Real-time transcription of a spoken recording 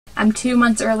I'm 2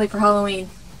 months early for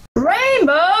Halloween.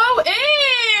 Rainbow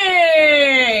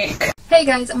Ink! Hey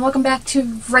guys, and welcome back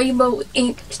to Rainbow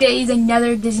Ink. Today is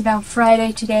another Disney Bound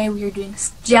Friday. Today we are doing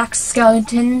Jack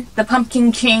Skellington, the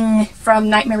Pumpkin King from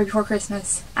Nightmare Before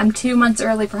Christmas. I'm 2 months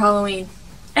early for Halloween.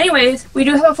 Anyways, we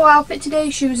do have a full outfit today,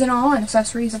 shoes and all, and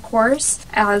accessories, of course,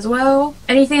 as well.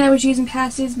 Anything I was using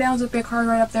past these bounds will be a card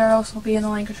right up there. Also will be in the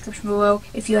link description below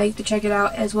if you like to check it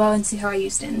out as well and see how I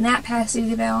used it in that past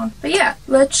Disney Bound. But yeah,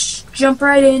 let's jump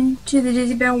right into the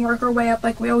Disney Bound, work our way up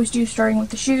like we always do, starting with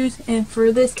the shoes. And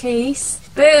for this case,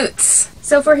 boots.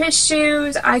 So for his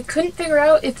shoes, I couldn't figure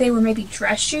out if they were maybe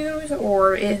dress shoes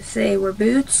or if they were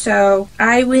boots. So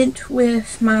I went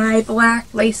with my black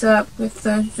lace-up with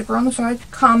the zipper on the side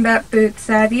combat boots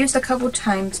that I've used a couple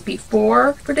times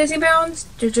before for Disney Bounds.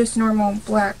 They're just normal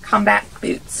black combat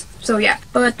boots. So yeah,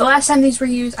 but the last time these were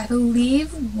used, I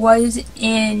believe, was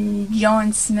in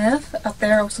John Smith. Up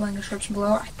there, also in the description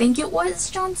below. I think it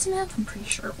was John Smith. I'm pretty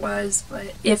sure it was,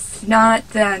 but if not,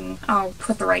 then I'll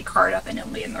put the right card up and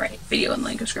it'll be in the right video in the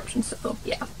link description, so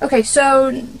yeah. Okay,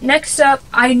 so next up,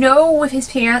 I know with his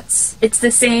pants, it's the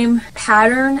same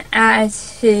pattern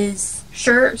as his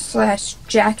shirt slash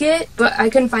jacket, but I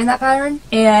couldn't find that pattern,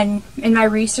 and in my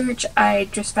research I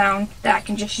just found that I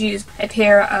can just use a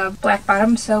pair of black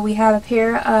bottoms. So we have a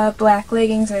pair of black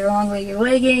leggings. They're long-legged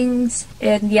leggings,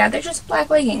 and yeah, they're just black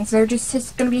leggings. They're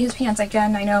just gonna be his pants.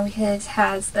 Again, I know his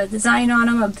has the design on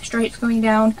them of the stripes going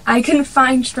down. I couldn't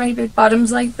find striped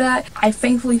bottoms like that. I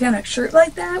thankfully found a shirt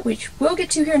like that, which we'll get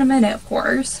to here in a minute, of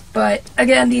course, but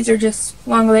again, these are just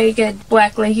long-legged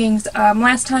black leggings.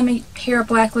 Last time a pair of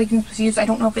black leggings was used, I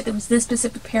don't know if it was this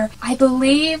specific pair. I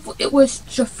believe it was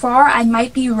Jafar. I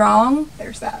might be wrong.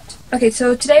 There's that. Okay,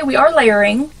 so today we are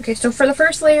layering. Okay, so for the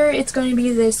first layer, it's going to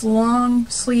be this long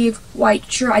sleeve white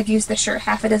shirt. I've used this shirt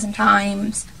half a dozen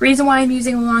times. Reason why I'm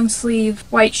using a long sleeve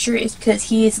white shirt is because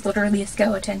he is literally a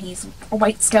skeleton. He's a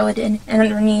white skeleton, and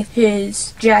underneath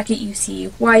his jacket you see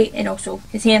white, and also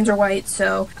his hands are white,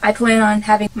 so I plan on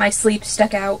having my sleeve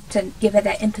stuck out to give it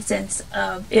that emphasis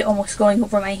of it almost going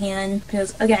over my hand,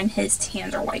 because again, his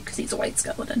hands are white because he's a white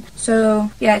skeleton.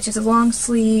 So yeah, it's just a long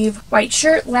sleeve white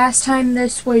shirt. Last time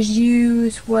this was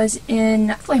used was in,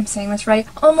 hopefully I'm saying this right,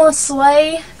 Almost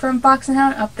Slay from Fox and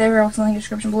Hound. Up there, also in the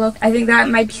description below. I think that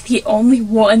might be the only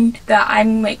one that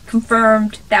I'm like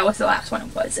confirmed that was the last one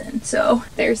it was in. So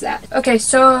there's that. Okay,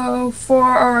 so for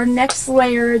our next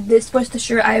layer, this was the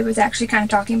shirt I was actually kind of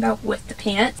talking about with the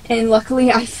pants, and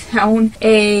luckily I found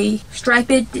a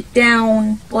striped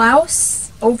down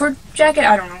blouse over jacket.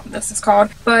 I don't know what this is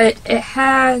called, but it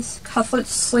has cufflet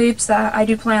sleeves that I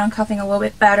do plan on cuffing a little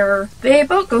bit better. They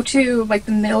both go to like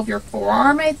the middle of your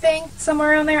forearm, I think,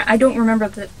 somewhere around there. I don't remember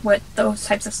what those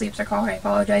types of sleeves are called. I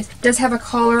apologize. It does have a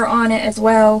collar on it as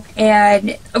well,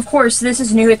 and of course this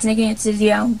is new. It's making its Disney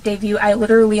Bound debut. I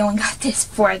literally only got this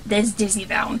for this Disney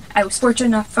Bound. I was fortunate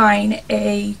enough to find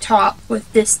a top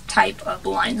with this type of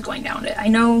lines going down it. I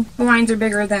know the lines are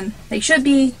bigger than they should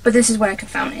be, but this is what I could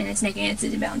find, and it's making its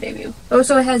Disney Bound debut.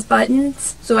 Also, it has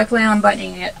buttons, so I plan on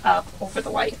buttoning it up over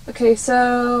the white. Okay,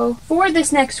 so for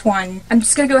this next one, I'm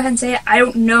just gonna go ahead and say it. I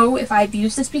don't know if I've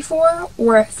used this before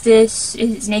or if this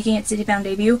is making its Disney Bound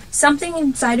debut. Something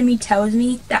inside of me tells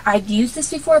me that I've used this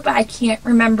before, but I can't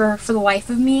remember for the life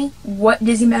of me what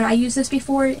Disney Bound I used this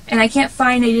before, and I can't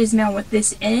find a Disney Bound with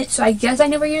this in it, so I guess I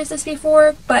never used this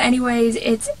before. But anyways,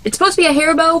 it's supposed to be a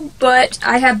hair bow, but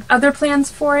I have other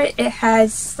plans for it. It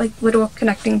has like little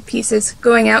connecting pieces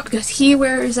going out because he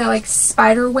wears a like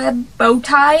spider web bow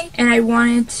tie, and I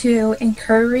wanted to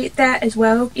incorporate that as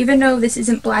well. Even though this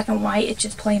isn't black and white, it's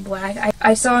just plain black.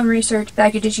 I saw in research that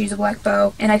I could just use a black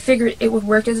bow, and I figured it would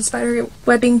work as a spider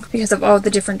webbing because of all the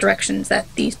different directions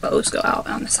that these bows go out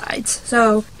on the sides.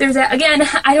 So there's that. Again,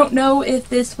 I don't know if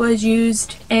this was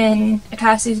used in a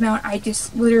past Disney Bound. I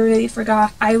just literally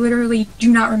forgot. I literally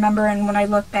do not remember, and when I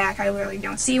look back, I literally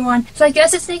don't see one. So I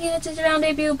guess it's making its Disney Bound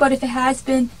debut, but if it has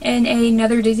been in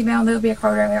another Disney Bound, there'll be a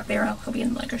card right up there, and it'll be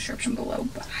in the link description below.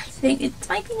 But I think it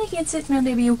might be making its Disney Bound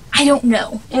debut. I don't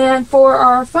know. And for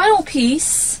our final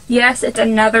piece, yes, it's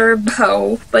another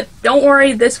bow, but don't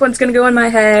worry, this one's gonna go in my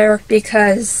hair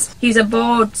because he's a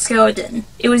bald skeleton.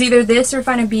 It was either this or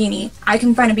find a beanie. I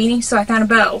couldn't find a beanie, so I found a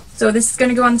bow. So this is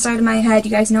gonna go on the side of my head.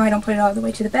 You guys know I don't put it all the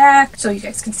way to the back, so you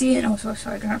guys can see it, and also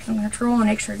so I can have some control and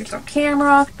make sure it gets on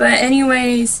camera. But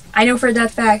anyways, I know for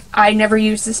that fact I never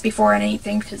used this before in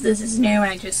anything because this is new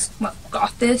and I just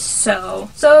got this. So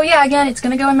yeah, again, it's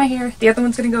gonna go in my hair. The other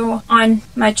one's gonna go on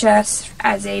my chest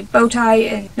as a bow tie,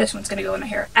 and this one's gonna go in my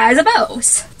hair as a bow.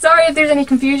 Sorry if there's any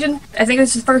confusion. I think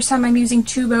this is the first time I'm using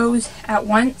two bows at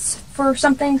once for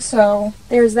something, so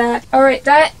there's that. Alright,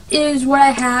 that is what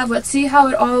I have. Let's see how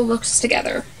it all looks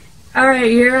together.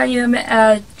 Alright, here I am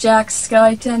at Jack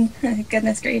Skellington.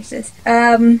 Goodness gracious.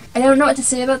 I don't know what to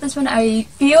say about this one. I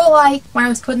feel like when I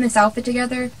was putting this outfit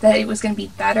together that it was going to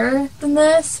be better than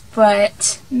this,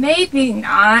 but maybe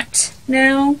not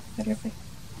now. Better if I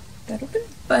that open?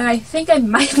 But I think I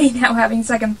might be now having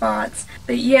second thoughts.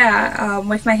 But yeah,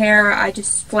 with my hair, I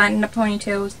just flattened the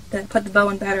ponytails to put the bow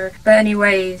in better. But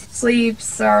anyways,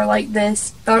 sleeves are like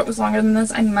this. Thought it was longer than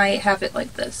this. I might have it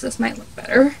like this. This might look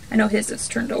better. I know his is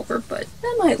turned over, but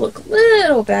that might look a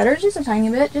little better. Just a tiny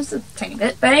bit. Just a tiny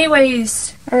bit. But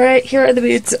anyways, alright, here are the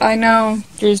boots. I know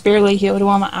there's barely heel to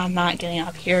them. I'm not getting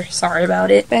up here. Sorry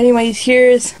about it. But anyways,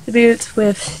 here's the boots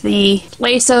with the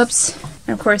lace-ups.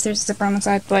 And of course there's a zipper on the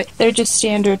side, but they're just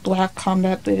standard black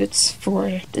combat boots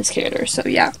for this character. So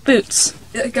yeah, boots.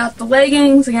 Got the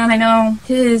leggings. Again, I know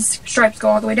his stripes go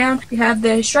all the way down. We have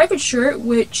the striped shirt,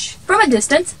 which from a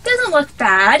distance doesn't look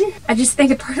bad. I just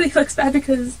think it partly looks bad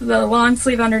because the long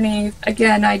sleeve underneath.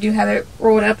 Again, I do have it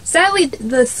rolled up. Sadly,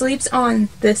 the sleeves on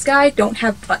this guy don't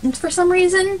have buttons for some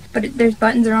reason, but there's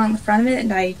buttons around the front of it,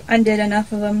 and I undid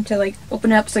enough of them to like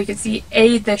open up so you can see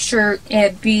A, the shirt,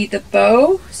 and B, the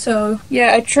bow. So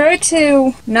yeah, I tried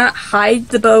to not hide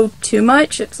the bow too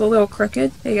much. It's a little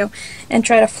crooked. There you go. And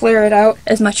try to flare it out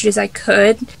as much as I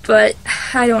could, but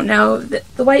I don't know.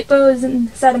 The white bow is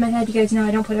inside of my head. You guys know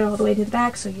I don't put it all the way to the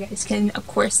back, so you guys can of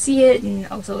course see it, and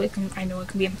also I know it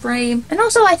can be in frame. And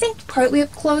also I think partly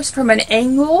up close from an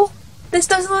angle this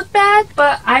doesn't look bad,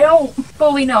 but I don't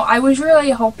fully know. I was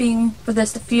really hoping for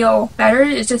this to feel better.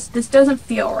 It's just this doesn't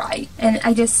feel right, and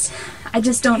I just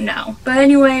don't know. But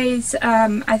anyways,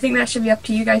 I think that should be up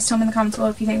to you guys. Tell me in the comments below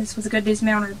if you think this was a good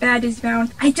Disney Bound or a bad Disney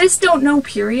Bound. I just don't know,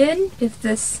 period, if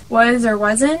this was or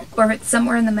wasn't, or if it's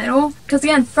somewhere in the middle. Because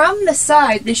again, from the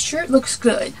side, this shirt looks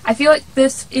good. I feel like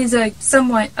this is a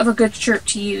somewhat of a good shirt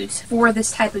to use for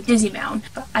this type of Disney Bound,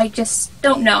 but I just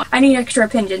don't know. I need extra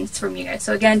opinions from you guys.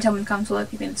 So again, tell me in the comments below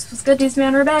if you think this was a good Disney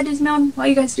Bound or a bad Disney Bound. While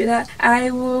you guys do that,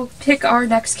 I will pick our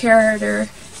next character.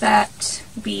 That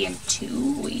will be in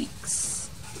 2 weeks.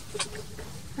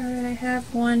 Alright, I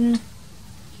have one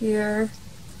here.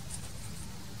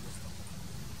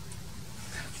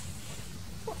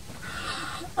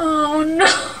 Oh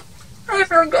no! I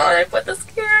forgot I put this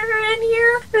character in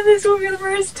here. And this will be the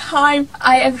first time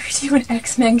I ever do an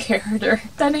X-Men character.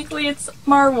 Technically it's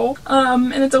Marvel,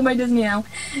 and it's owned by Disney now.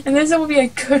 And this will be a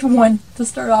good one to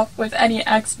start off with any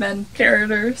X-Men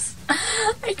characters.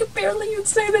 I can barely even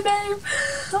say the name.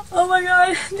 Oh my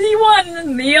god. The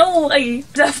one, the only,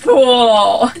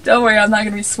 Deadpool. Don't worry, I'm not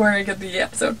going to be swearing at the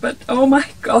episode, but oh my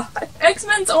god.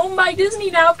 X-Men's owned by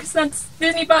Disney now because that's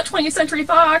Disney bought 20th Century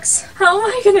Fox. How am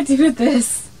I going to do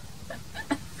this?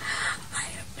 I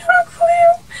have no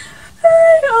clue.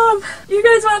 Alright, you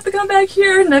guys will have to come back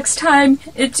here next time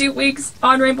in 2 weeks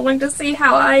on Rainbow Link to see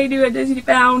how I do a Disney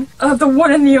Bound of the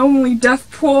one and the only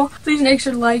Deathpool. Please make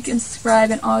sure to like and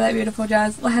subscribe and all that beautiful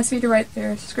jazz. Last video right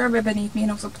there, subscribe right beneath me,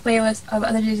 and also playlist of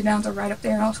other Disney Bounds are right up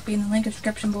there and also be in the link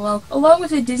description below, along with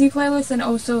the Disney playlist and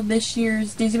also this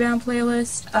year's Disney Bound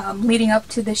playlist leading up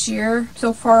to this year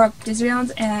so far of Disney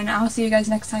Bounds. And I'll see you guys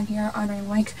next time here on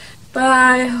Rainbow Link.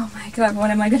 Bye. Oh my god, what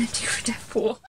am I gonna do for Deathpool?